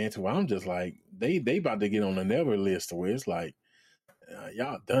weekends, man. To where I'm just like they about to get on the never list, to where it's like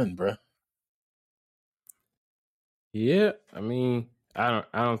y'all done, bruh. Yeah, I mean, I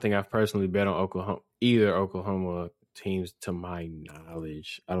don't think I've personally bet on Oklahoma teams to my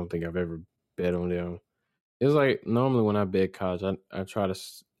knowledge. I don't think I've ever bet on them. It's like normally when I bet college, I try to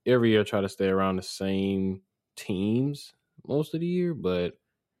every year try to stay around the same teams most of the year, but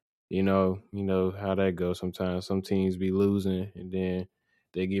you know how that goes. Sometimes some teams be losing, and then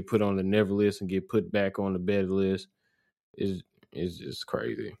they get put on the never list and get put back on the bet list. Is is just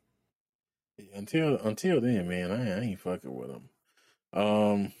crazy. Until then, man, I ain't fucking with them.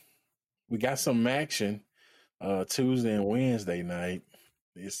 We got some action Tuesday and Wednesday night.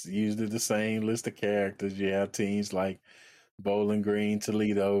 It's usually the same list of characters. You have teams like Bowling Green,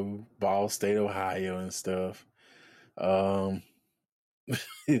 Toledo, Ball State, Ohio, and stuff. Um,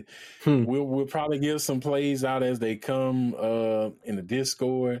 Hmm. We'll probably give some plays out as they come in the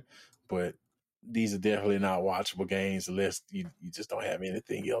Discord, but these are definitely not watchable games unless you just don't have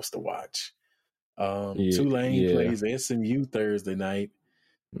anything else to watch. Yeah, Tulane yeah. plays SMU Thursday night.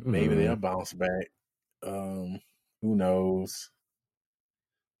 Maybe they'll Mm. bounce back. Who knows?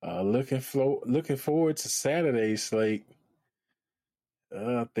 Looking forward to Saturday's slate.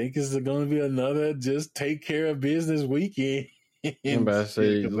 I think it's going to be another just take care of business weekend. I'm And about to shit,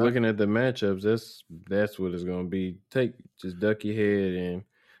 say, 'cause looking at the matchups, that's what it's gonna be. Just duck your head and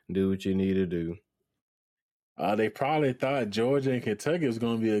do what you need to do. they probably thought Georgia and Kentucky was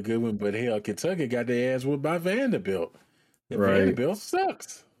going to be a good one, but hell, Kentucky got their ass whooped by Vanderbilt. And Right. Vanderbilt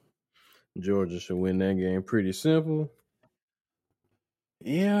sucks. Georgia should win that game pretty simple.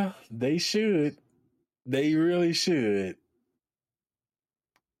 Yeah, they should. They really should.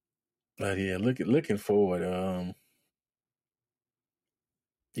 But yeah, looking forward.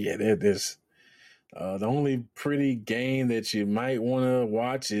 Yeah, there's the only pretty game that you might want to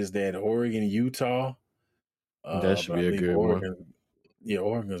watch is that Oregon Utah. That should But I be a believe good one.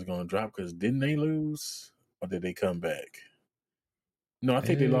 Oregon's going to drop because didn't they lose or did they come back? No, I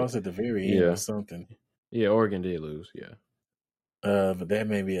think they Eh, lost at the very end or yeah. something. Yeah, Oregon did lose, yeah. But that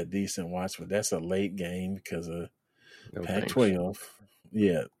may be a decent watch, but that's a late game because of No thanks. Pac-12.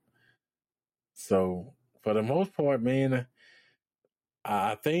 Yeah. So for the most part, man,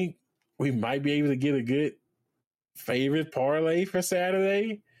 I think we might be able to get a good favorite parlay for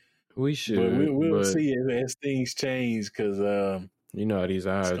Saturday, We but should, we'll but see as things change because you know how these it's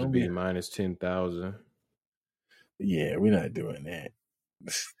odds gonna would be. be minus 10,000. Yeah, we're not doing that.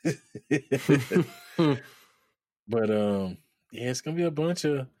 But yeah, it's gonna be a bunch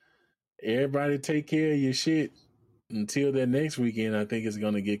of everybody take care of your shit until that next weekend. I think it's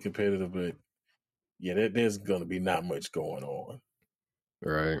gonna get competitive, but yeah, there's gonna be not much going on.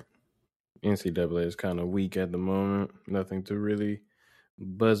 Right. NCAA is kind of weak at the moment. Nothing to really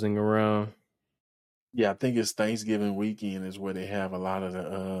buzzing around. Yeah, I think it's Thanksgiving weekend is where they have a lot of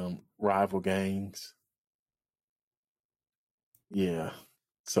the rival games. Yeah,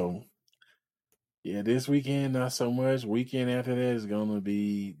 so yeah, this weekend not so much. Weekend after that is gonna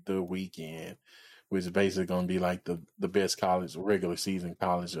be the weekend, which is basically gonna be like the best college regular season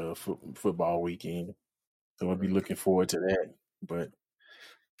college football weekend. So I'll be looking forward to that. But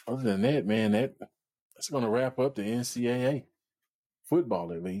other than that, man, that's going to wrap up the NCAA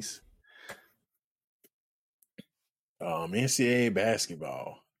football at least. NCAA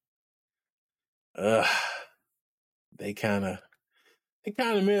basketball. Uh, they kind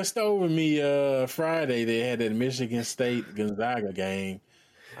of messed over me. Friday they had that Michigan State Gonzaga game.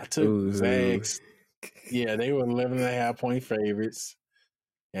 I took Ooh. Zags. Yeah, they were 11.5 point favorites,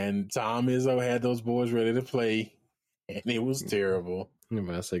 and Tom Izzo had those boys ready to play, and it was terrible. I'm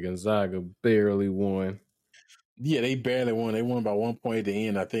about to say Gonzaga barely won. Yeah, they barely won. They won by 1 point at the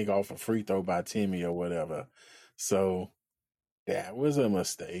end, I think, off a free throw by Timmy or whatever. So that was a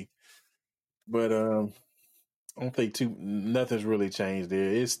mistake. But I don't think nothing's really changed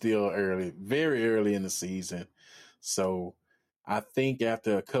there. It's still early, very early in the season. So I think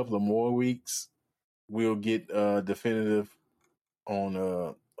after a couple of more weeks, we'll get definitive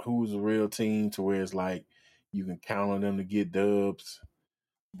on who's a real team to where it's like you can count on them to get dubs.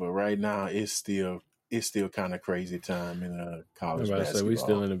 But right now it's still kind of crazy time in I'm college about to say we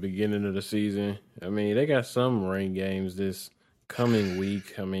still basketball. in the beginning of the season. I mean, they got some rain games this coming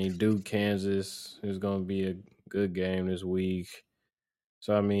week. I mean, Duke, Kansas is going to be a good game this week.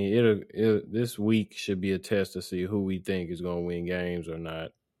 So I mean, this week should be a test to see who we think is going to win games or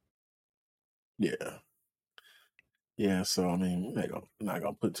not. Yeah. Yeah, so I mean, not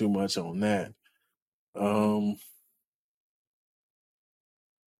gonna put too much on that. Um,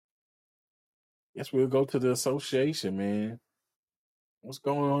 Guess we'll go to the association, man. What's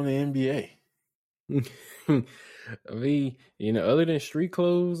going on in the NBA? I mean, other than street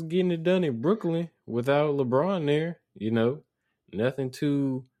clothes getting it done in Brooklyn without LeBron there, nothing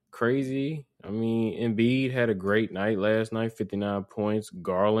too crazy. I mean, Embiid had a great night last night, 59 points.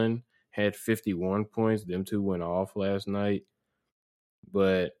 Garland had 51 points. Them two went off last night.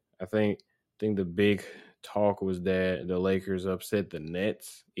 But I think the big talk was that the Lakers upset the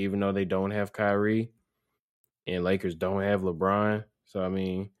Nets, even though they don't have Kyrie and Lakers don't have LeBron. So I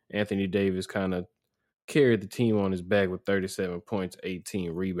mean, Anthony Davis kind of carried the team on his back with 37 points,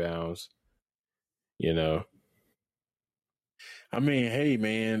 18 rebounds. You know, I mean, hey,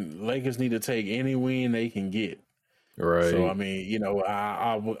 man, Lakers need to take any win they can get. So I right? mean,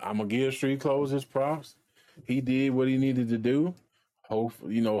 I'm gonna give Street Clothes his props. He did what he needed to do.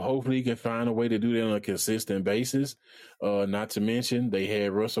 hopefully he can find a way to do that on a consistent basis. Not to mention they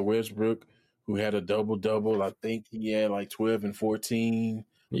had Russell Westbrook, who had a double double. I think he had like 12 and 14,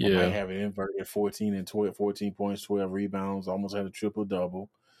 or might Yeah, have it inverted 14 and 12, 14 points, 12 rebounds, almost had a triple double.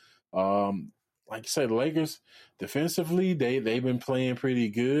 Um, like I said, the Lakers defensively, they've been playing pretty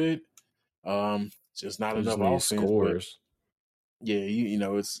good. Just not they just enough need offense, but scores. yeah,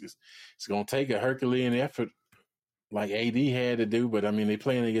 it's gonna take a Herculean effort like AD had to do, but I mean they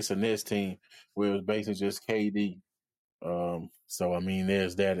playing against a Nets team where it was basically just KD. So I mean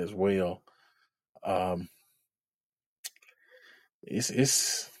there's that as well. Um,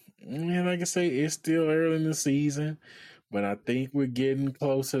 it's man, like I say, it's still early in the season, but I think we're getting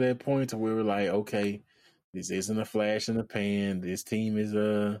close to that point to where we're like, okay, this isn't a flash in the pan. This team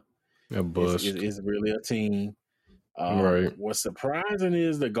A bust. is really a team. Right. What's surprising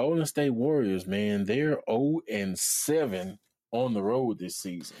is the Golden State Warriors, man. They're 0-7 on the road this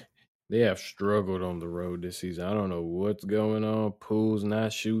season. They have struggled on the road this season. I don't know what's going on. Poole's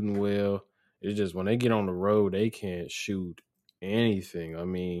not shooting well. It's just when they get on the road, they can't shoot anything. I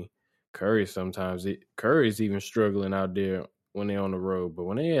mean, Curry's even struggling out there when they're on the road. But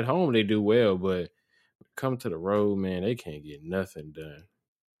when they at home, they do well. But come to the road, man, they can't get nothing done,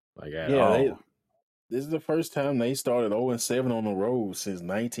 like at Yeah, all. this is the first time they started 0-7 on the road since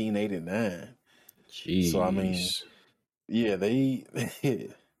 1989. So I mean, Jeez. yeah, they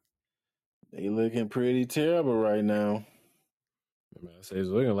looking pretty terrible right now. I say it's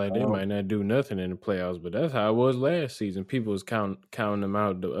looking like they Um, might not do nothing in the playoffs, but that's how it was last season. People was counting them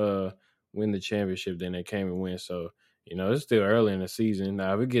out to win the championship, then they came and win. So it's still early in the season.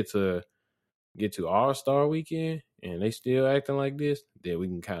 Now, if we get to All Star Weekend and they still acting like this, then we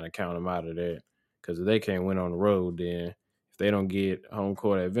can kind of count them out of that. Because if they can't win on the road, then if they don't get home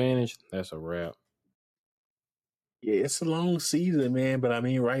court advantage, that's a wrap. yeah, it's a long season, man. But I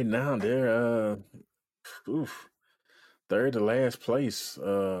mean, right now they're oof, third to last place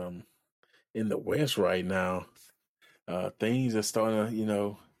in the West right now. Things are starting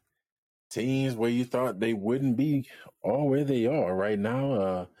to, teams where you thought they wouldn't be all where they are right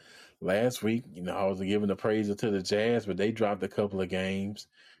now. Last week, I was giving the praise to the Jazz, but they dropped a couple of games.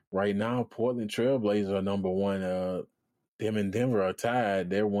 Right now, Portland Trailblazers are number one. Them and Denver are tied.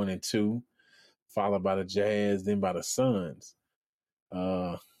 They're 1-2, followed by the Jazz, then by the Suns.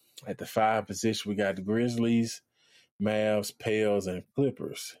 Uh, at the 5 position, we got the Grizzlies, Mavs, Pels, and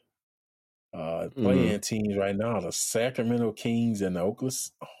Clippers. Mm. Playing teams right now are the Sacramento Kings and the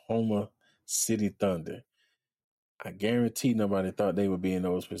Oklahoma City Thunder. I guarantee nobody thought they would be in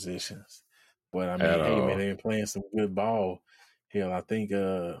those positions. But I At mean, hey man, all. they've been playing some good ball. Hell, I think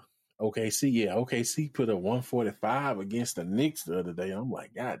OKC put a 145 against the Knicks the other day. I'm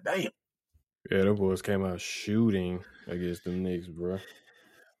like, God damn. Yeah, the boys came out shooting against the Knicks, bro.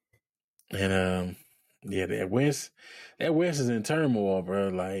 And yeah, that West is in turmoil, bro.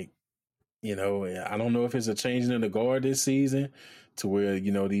 Like, I don't know if it's a changing in the guard this season to where,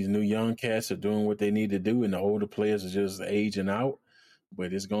 these new young cats are doing what they need to do and the older players are just aging out.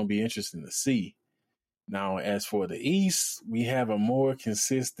 But it's gonna be interesting to see. Now, as for the East, we have a more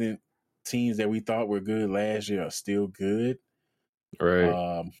consistent teams that we thought were good last year are still good. Right.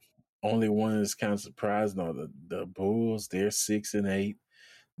 Um, Only one that's kind of surprising are the Bulls. They're 6-8.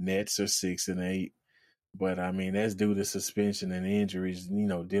 Nets are 6-8. But I mean, that's due to suspension and injuries,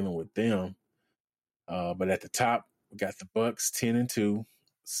 dealing with them. But at the top, we got the Bucks 10-2, Of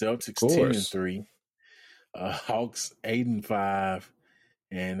Celtics course. 10-3, Hawks 8-5,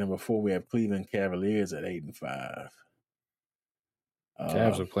 and number 4 we have Cleveland Cavaliers at 8-5.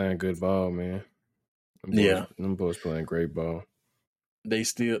 Cavs Uh, are playing good ball, man. yeah, Them boys playing great ball. they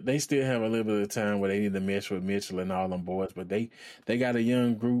still have a little bit of time where they need to mesh with Mitchell and all them boys, but they got a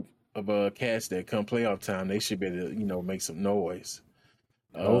young group of cats that come playoff time. They should be able to make some noise.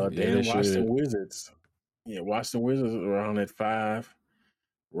 Oh, yeah, they Then Washington should. Wizards, yeah, Washington Wizards are around at 5.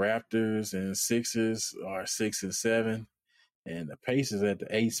 Raptors and Sixers are 6-7, and the Pacers at the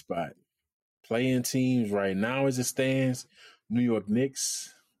 8th spot. Playing teams right now as it stands: New York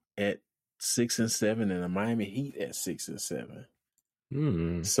Knicks at 6-7, and the Miami Heat at 6-7.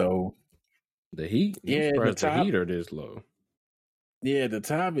 Hmm. So The Heat? I'm yeah, the surprised the top, Heat are this low.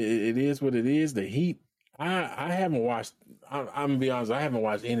 it is what it is. The Heat. I haven't watched. I'm gonna be honest. I haven't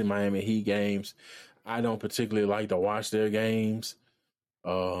watched any Miami Heat games. I don't particularly like to watch their games,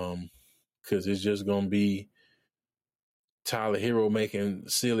 because it's just gonna be Tyler Hero making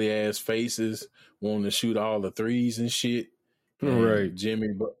silly ass faces, wanting to shoot all the threes and shit, Right. and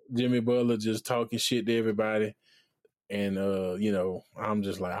Jimmy Butler just talking shit to everybody. And I'm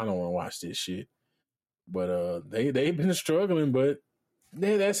just like, I don't want to watch this shit. But they've been struggling, but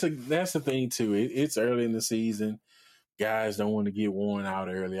That's the thing too. It's early in the season. Guys don't want to get worn out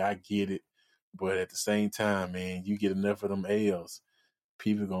early. I get it, but at the same time, man, you get enough of them L's,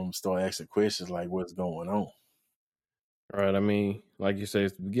 people gonna start asking questions like, "What's going on?" Right. I mean, like you say,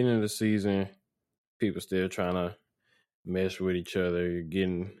 it's the beginning of the season. People still trying to mesh with each other. You're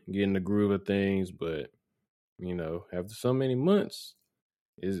getting the groove of things, but after so many months,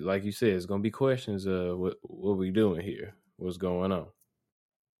 is like you said, it's gonna be questions. What we doing here? What's going on?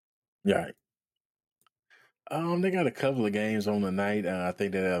 Right. They got a couple of games on the night. I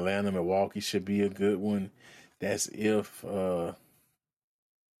think that Atlanta Milwaukee should be a good one. That's if the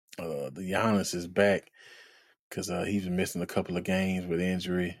Giannis is back because he's been missing a couple of games with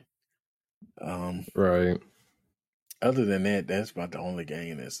injury. Right. Other than that, that's about the only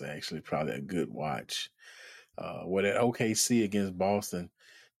game that's actually probably a good watch. What at OKC against Boston,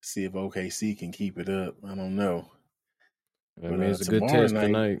 see if OKC can keep it up. I don't know. I But mean, it's a good test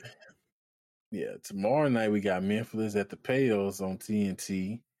tonight. tomorrow night we got Memphis at the Pales on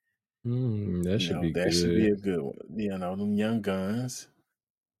TNT. That should be That should be good. a good one. Them young guns.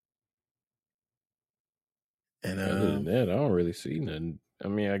 And Other than that, I don't really see nothing. I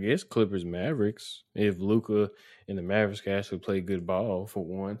mean, I guess Clippers Mavericks. If Luka and the Mavericks can actually play good ball for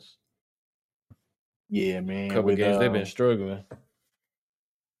once. yeah, A man, couple of games they've been struggling.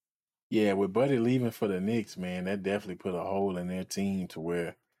 with Buddy leaving for the Knicks, man, that definitely put a hole in their team to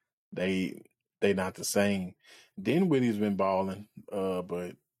where they not the same. Dinwiddie's been balling,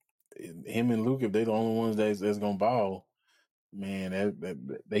 but him and Luke, if they're the only ones that's gonna ball, man,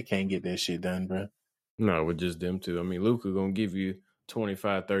 that they can't get that shit done, bro. No, with just them two. I mean, Luka gonna give you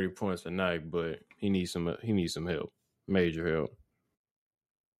 25, 30 points a night, but he needs some help. Major help.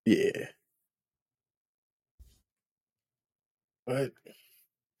 Yeah, but I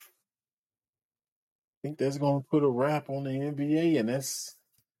think that's gonna put a wrap on the NBA, and it's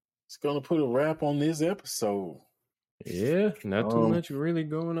gonna put a wrap on this episode. Yeah, not too much really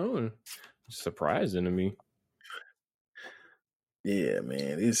going on. Surprising to me. Yeah,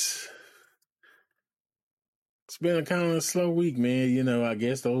 man, it's been a kind of slow week, man. I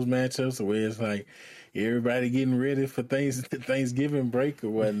guess those matchups where it's like everybody getting ready for Thanksgiving break or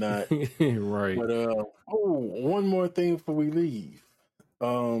whatnot. Right. But one more thing before we leave.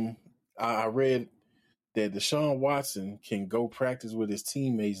 I read that Deshaun Watson can go practice with his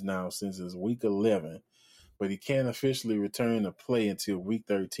teammates now since it's week 11, but he can't officially return to play until week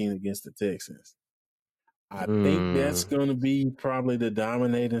 13 against the Texans. I think that's going to be probably the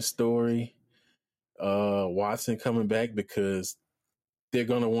dominating story. Watson coming back because they're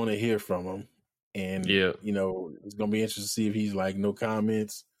going to want to hear from him. And, Yeah. It's going to be interesting to see if he's like, no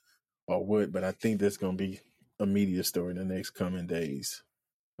comments or what, but I think that's going to be a media story in the next coming days.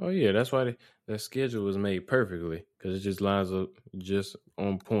 Oh, yeah, that's why the schedule was made perfectly because it just lines up just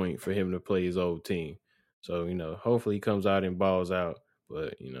on point for him to play his old team. So, hopefully he comes out and balls out.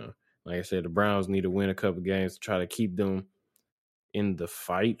 But, like I said, the Browns need to win a couple games to try to keep them in the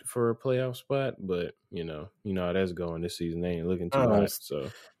fight for a playoff spot. But, you know how that's going this season. They ain't looking too hot. So,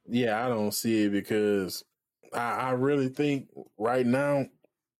 yeah, I don't see it because I really think right now,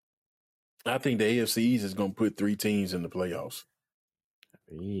 I think the AFC East is going to put 3 teams in the playoffs.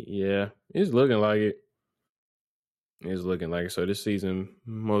 Yeah, it's looking like it. It's looking like it. So this season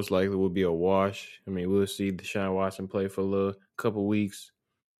most likely will be a wash. I mean, we'll see Deshaun Watson play for a little couple weeks.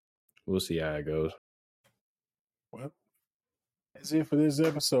 We'll see how it goes. Well, that's it for this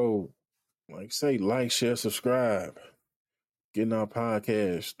episode. Like say, like, share, subscribe. Getting our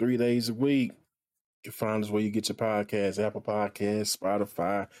podcast 3 days a week. You can find us where you get your podcasts, Apple Podcasts,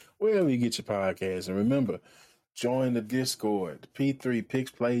 Spotify, wherever you get your podcasts. And remember, join the Discord, the P3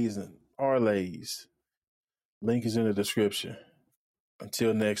 Picks, Plays, and Parlays. Link is in the description.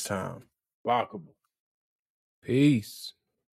 Until next time, lockable. Peace.